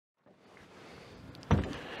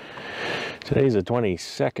Today's the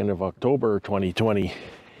 22nd of October 2020.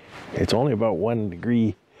 It's only about 1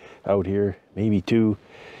 degree out here, maybe 2.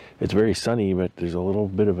 It's very sunny, but there's a little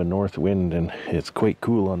bit of a north wind and it's quite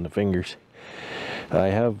cool on the fingers. I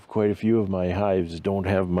have quite a few of my hives don't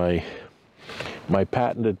have my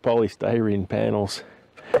patented polystyrene panels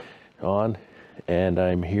on, and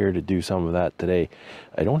I'm here to do some of that today.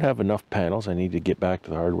 I don't have enough panels. I need to get back to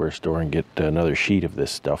the hardware store and get another sheet of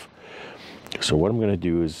this stuff. So what I'm going to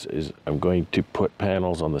do is I'm going to put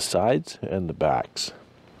panels on the sides and the backs,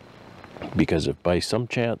 because if by some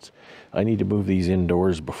chance I need to move these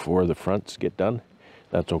indoors before the fronts get done,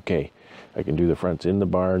 that's okay. I can do the fronts in the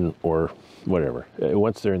barn or whatever.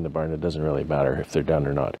 Once they're in the barn, it doesn't really matter if they're done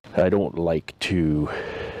or not. I don't like to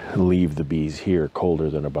leave the bees here colder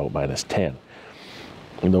than about -10.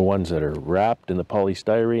 And the ones that are wrapped in the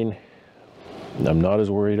polystyrene, I'm not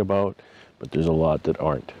as worried about, but there's a lot that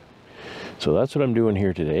aren't. So that's what I'm doing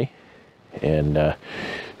here today, and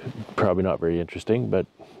probably not very interesting, but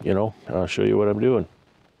you know, I'll show you what I'm doing.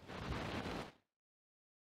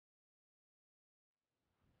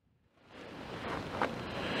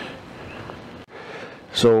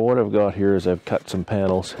 So what I've got here is I've cut some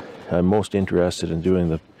panels. I'm most interested in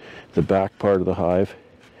doing the back part of the hive.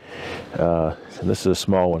 And this is a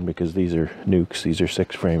small one because these are nukes. These are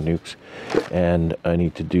 6-frame nukes, and I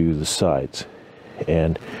need to do the sides.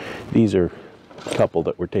 And these are a couple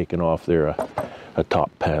that were taken off. They're a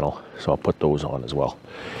top panel, so I'll put those on as well.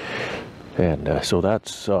 And so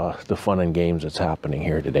that's the fun and games that's happening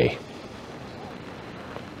here today.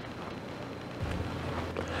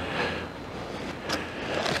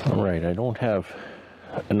 All right, I don't have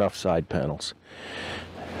enough side panels.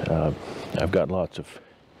 I've got lots of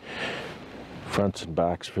fronts and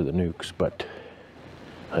backs for the nukes, but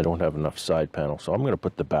I don't have enough side panels, so I'm going to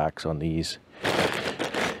put the backs on these.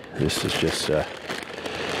 This is just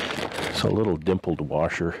it's a little dimpled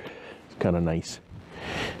washer. It's kind of nice.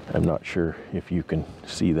 I'm not sure if you can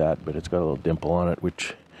see that, but it's got a little dimple on it,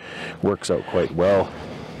 which works out quite well.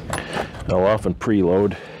 I'll often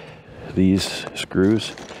preload these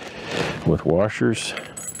screws with washers,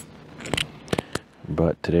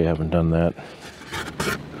 but today I haven't done that.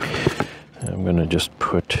 I'm going to just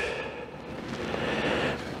put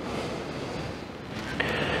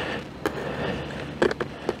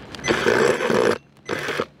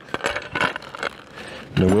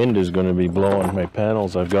the wind is going to be blowing my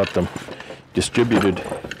panels. I've got them distributed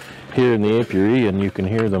here in the apiary, and you can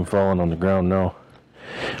hear them falling on the ground now.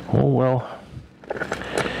 Oh well,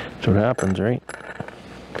 that's what happens, right?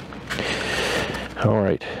 All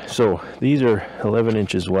right, so these are 11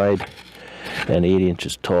 inches wide and 8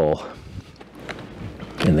 inches tall,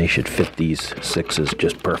 and they should fit these 6s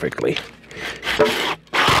just perfectly.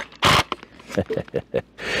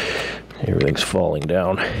 Everything's falling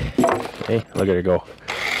down. Hey, look at it go.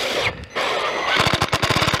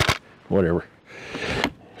 Whatever.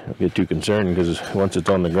 Don't get too concerned, because once it's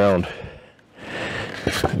on the ground,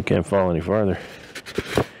 it can't fall any farther.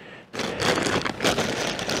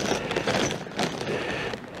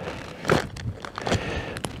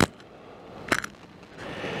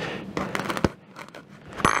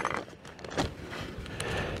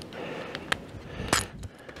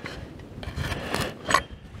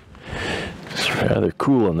 It's rather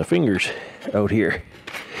cool on the fingers out here.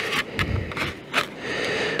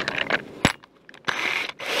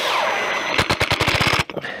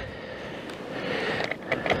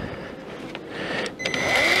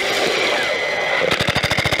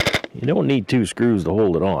 You don't need 2 screws to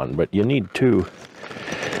hold it on, but you need 2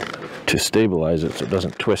 to stabilize it so it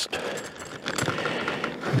doesn't twist.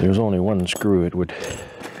 If there's only 1 screw, it would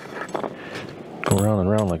go round and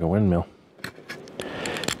round like a windmill.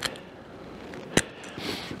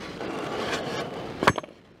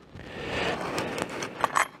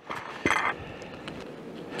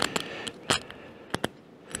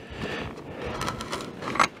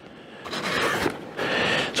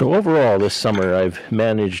 So overall this summer I've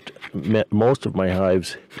managed most of my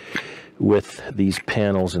hives with these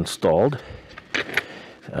panels installed.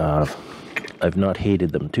 I've not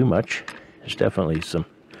hated them too much. There's definitely some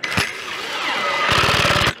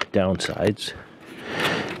downsides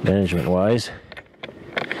management wise.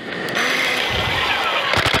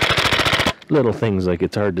 Little things like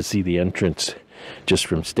it's hard to see the entrance just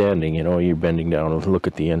from standing, you know, you're bending down and look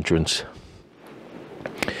at the entrance.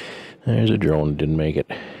 There's a drone, didn't make it.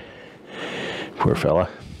 Poor fella.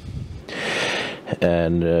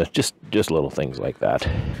 And just little things like that.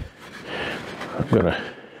 I'm gonna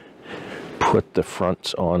put the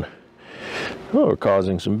fronts on. Oh, we're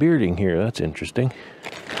causing some bearding here. That's interesting.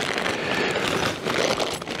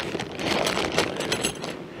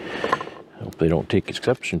 they don't take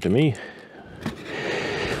exception to me.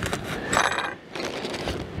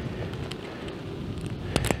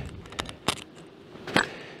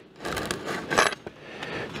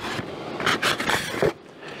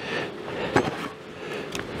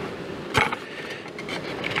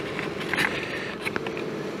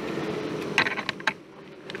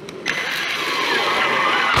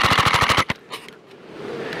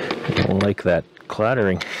 I don't like that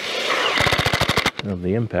clattering of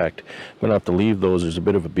the impact. I'm gonna have to leave those. There's a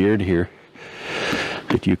bit of a beard here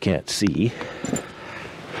that you can't see,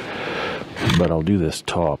 but I'll do this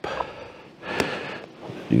top.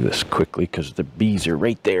 Do this quickly because the bees are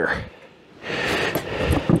right there.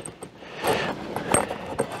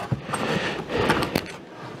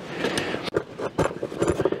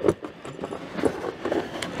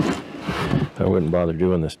 I wouldn't bother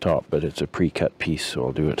doing this top, but it's a pre-cut piece, so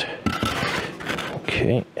I'll do it.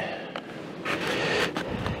 Okay.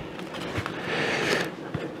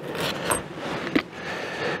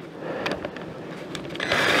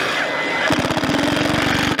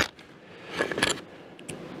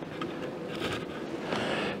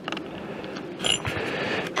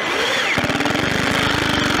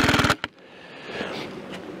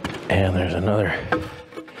 And there's another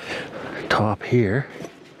top here.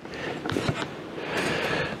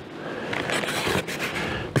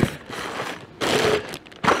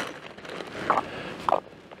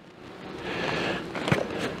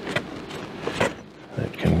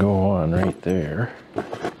 That can go on right there.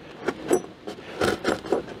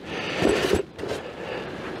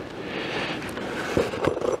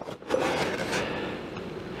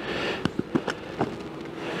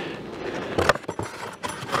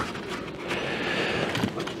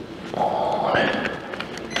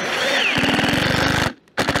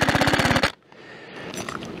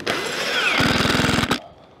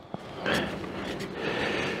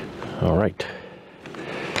 All right,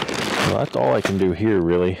 well, that's all I can do here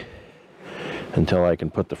really until I can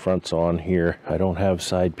put the fronts on here. I don't have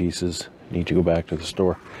side pieces, need to go back to the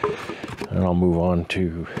store, and I'll move on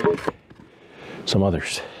to some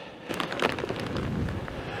others.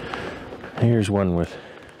 Here's one with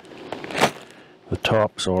the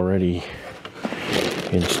tops already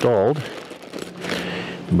installed,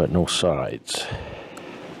 but no sides.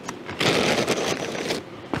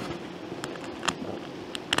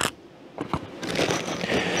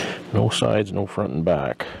 No sides, no front and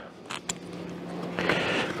back.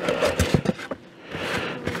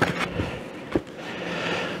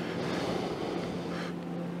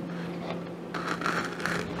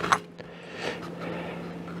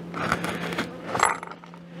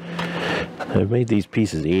 I've made these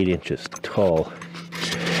pieces 8 inches tall.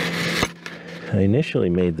 I initially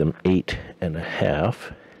made them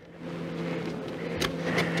 8.5.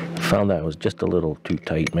 Found that was just a little too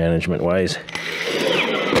tight management-wise.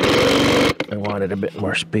 I wanted a bit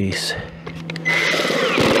more space.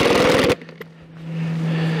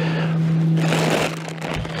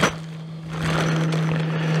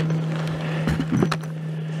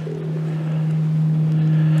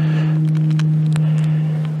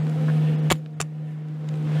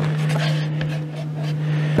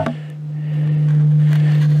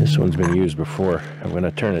 This one's been used before. I'm going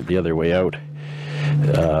to turn it the other way out.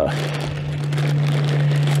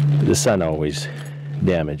 The sun always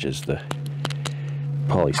damages the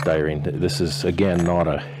polystyrene. This is again not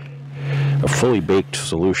a fully baked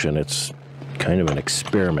solution. It's kind of an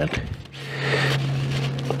experiment.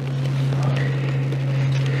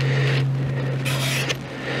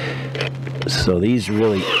 So these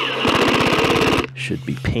really should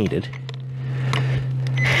be painted,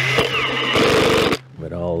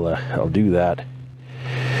 but I'll do that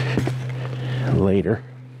later.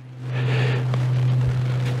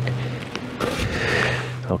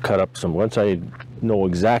 I'll cut up some, once I know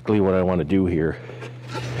exactly what I want to do here,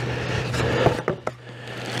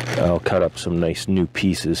 I'll cut up some nice new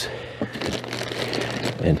pieces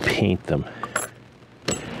and paint them.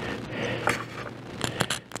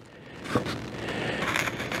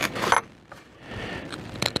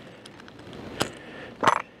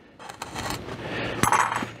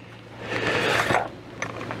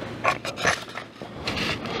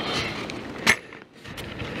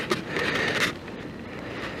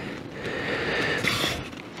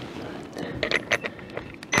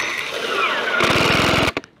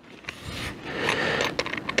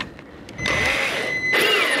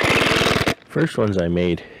 First ones I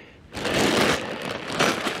made,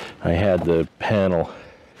 I had the panel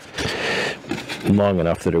long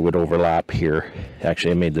enough that it would overlap here.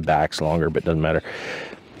 Actually, I made the backs longer, but it doesn't matter.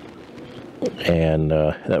 And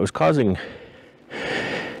that was causing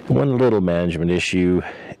one little management issue.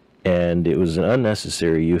 and it was an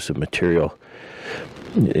unnecessary use of material.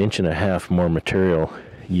 An inch and a half more material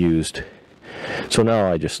used. So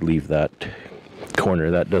now I just leave that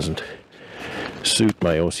corner. That doesn't suit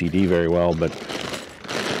my OCD very well, but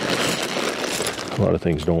a lot of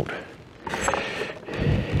things don't.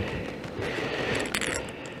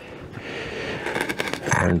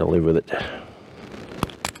 Learn to live with it.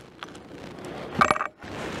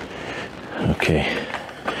 Okay.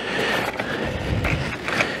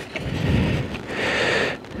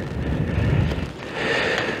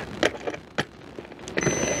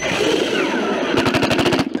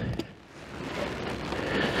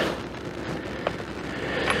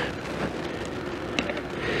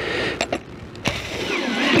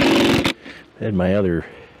 Had my other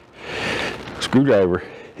screwdriver,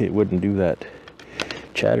 it wouldn't do that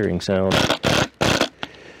chattering sound,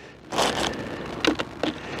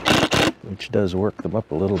 which does work them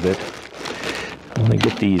up a little bit. I'm going to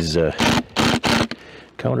get these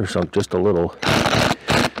countersunk just a little,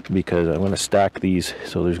 because I'm going to stack these,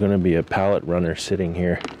 so there's going to be a pallet runner sitting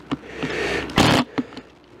here,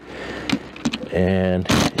 and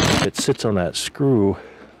if it sits on that screw,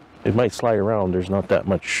 it might slide around. There's not that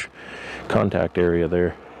much contact area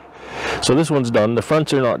there. So this one's done. The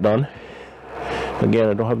fronts are not done. Again,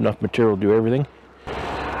 I don't have enough material to do everything.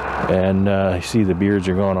 And I see the beards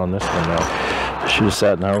are gone on this one now. I should have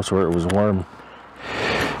sat in the house where it was warm.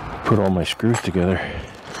 Put all my screws together.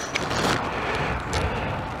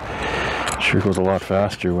 Sure goes a lot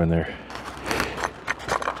faster when they're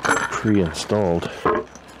pre-installed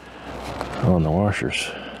on the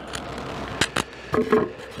washers.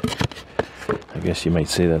 I guess you might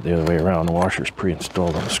say that the other way around. The washer's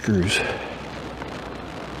pre-installed on the screws.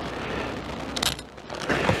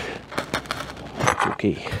 That's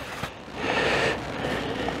okay.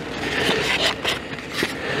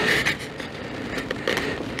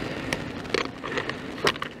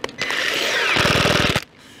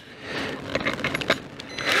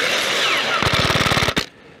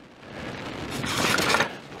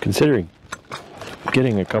 Considering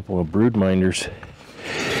getting a couple of brood minders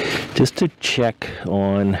just to check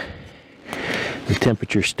on the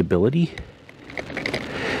temperature stability.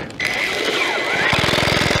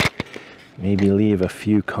 Maybe leave a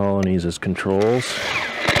few colonies as controls.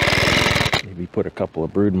 Maybe put a couple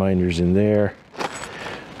of brood minders in there.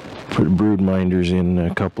 Put brood minders in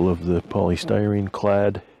a couple of the polystyrene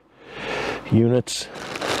clad units.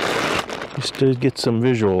 Just to get some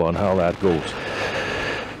visual on how that goes.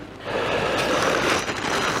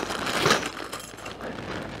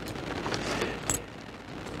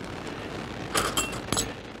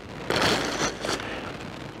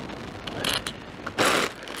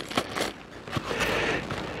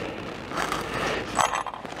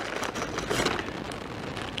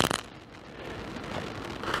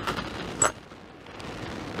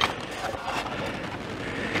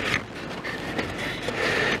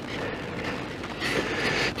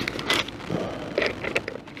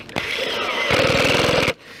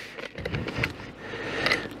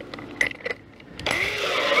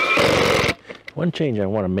 One change I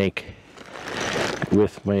want to make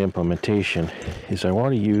with my implementation is I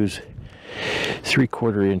want to use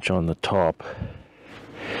 3/4 inch on the top.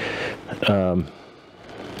 I'm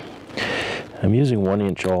using 1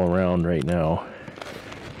 inch all around right now.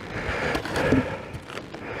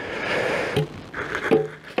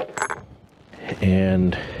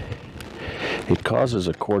 And it causes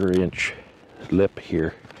a 1/4 inch lip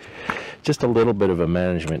here. Just a little bit of a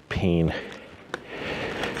management pain.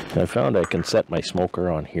 I found I can set my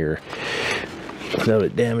smoker on here without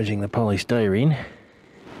it damaging the polystyrene.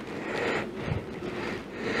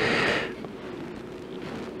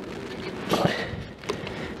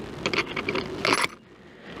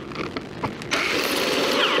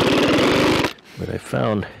 But I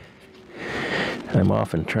found I'm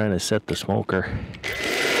often trying to set the smoker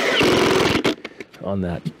on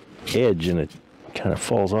that edge and it kind of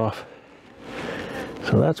falls off.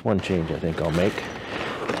 So that's one change I think I'll make.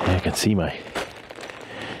 I can see my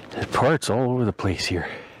parts all over the place here.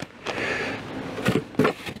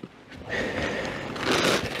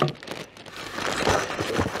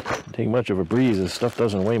 Take much of a breeze, this stuff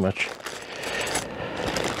doesn't weigh much.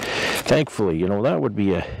 Thankfully, you know, that would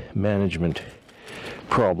be a management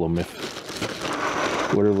problem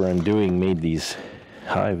if whatever I'm doing made these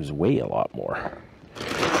hives weigh a lot more.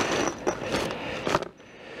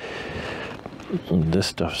 And this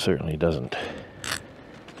stuff certainly doesn't.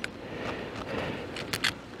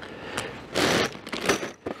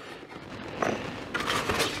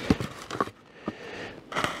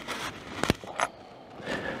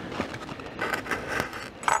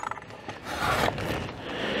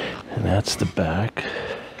 And that's the back.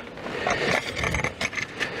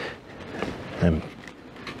 I'm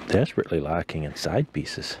desperately lacking in side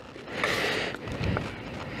pieces.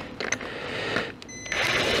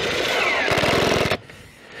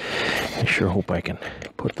 I sure hope I can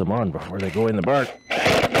put them on before they go in the barn.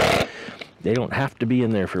 They don't have to be in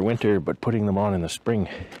there for winter, but putting them on in the spring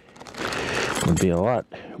would be a lot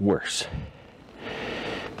worse.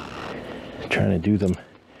 Trying to do them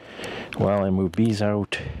while I move bees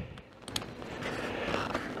out.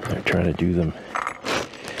 I'm trying to do them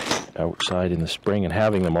outside in the spring and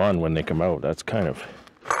having them on when they come out. That's kind of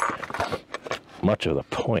much of the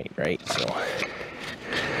point, right? So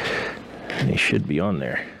they should be on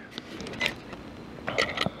there.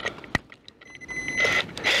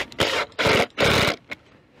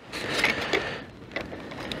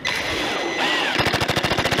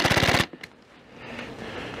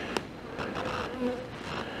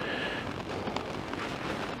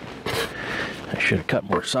 I should have cut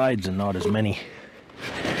more sides and not as many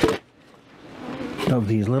of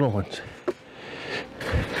these little ones,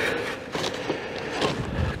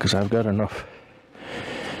 because I've got enough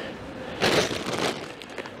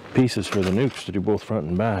pieces for the nukes to do both front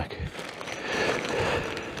and back.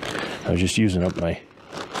 I was just using up my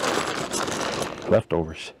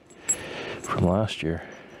leftovers from last year,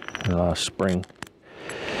 or last spring,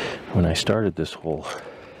 when I started this whole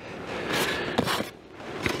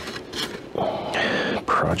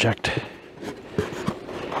project.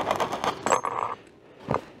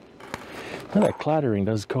 Well, that clattering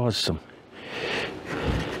does cause some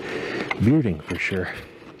bearding for sure.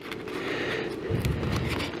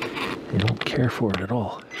 You don't care for it at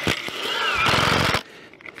all.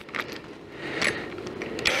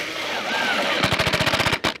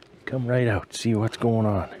 Come right out, see what's going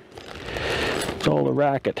on. It's all a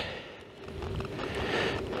racket.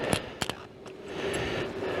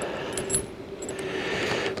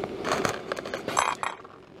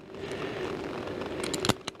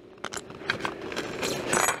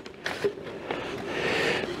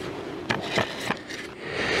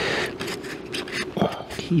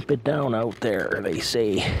 Keep it down out there, they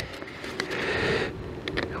say.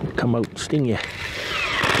 It'll come out and sting you.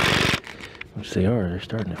 Which they are, they're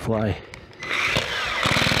starting to fly.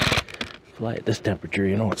 Fly at this temperature,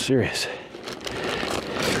 you know it's serious.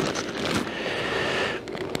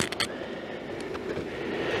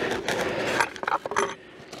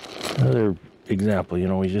 Another example, you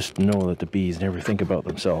know, we just know that the bees never think about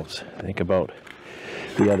themselves. They think about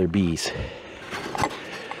the other bees.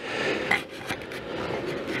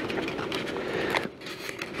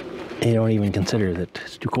 They don't even consider that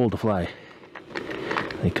it's too cold to fly.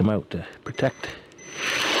 They come out to protect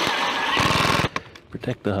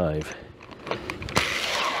the hive.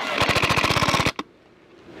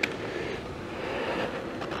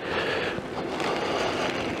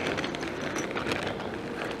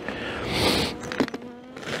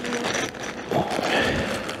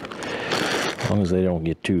 As long as they don't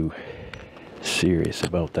get too serious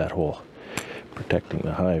about that whole protecting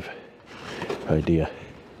the hive idea.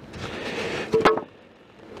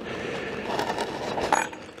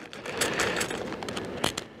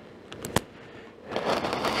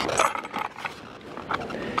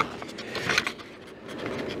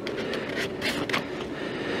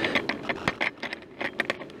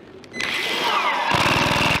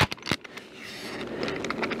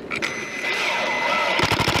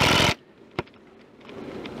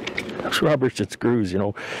 Robertson screws, you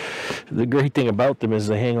know, the great thing about them is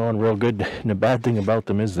they hang on real good, and the bad thing about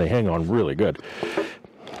them is they hang on really good.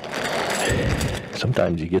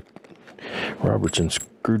 Sometimes you get Robertson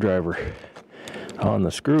screwdriver on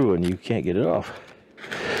the screw and you can't get it off.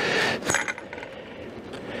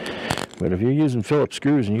 But if you're using Phillips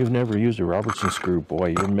screws and you've never used a Robertson screw,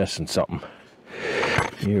 boy, you're missing something.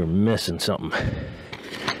 You're missing something.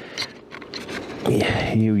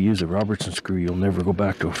 Yeah, you use a Robertson screw, you'll never go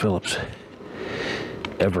back to a Phillips.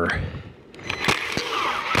 Ever.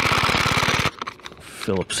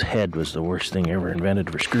 Phillips head was the worst thing ever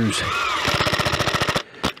invented for screws.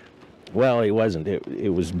 Well, it wasn't.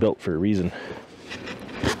 It was built for a reason.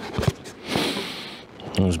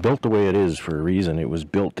 It was built the way it is for a reason. It was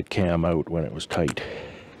built to cam out when it was tight.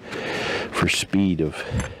 For speed of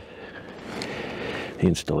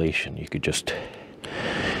installation. You could just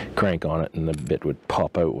crank on it and the bit would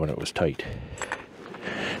pop out when it was tight.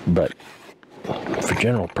 But for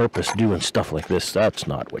general purpose doing stuff like this, that's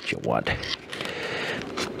not what you want.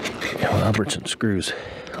 Robertson screws,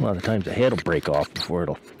 a lot of times the head will break off before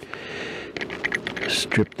it'll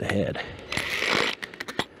strip the head.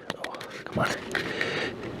 Oh, come on.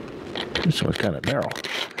 This one's kind of narrow.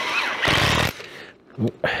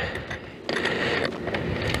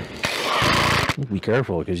 Be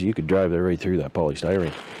careful, because you could drive right through that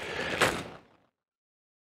polystyrene.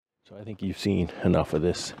 So I think you've seen enough of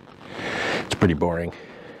this. It's pretty boring,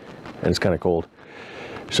 and it's kind of cold.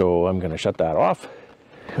 So I'm going to shut that off.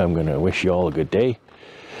 I'm going to wish you all a good day.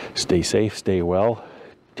 Stay safe, stay well,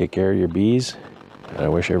 take care of your bees, and I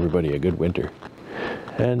wish everybody a good winter.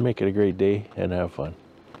 And make it a great day and have fun.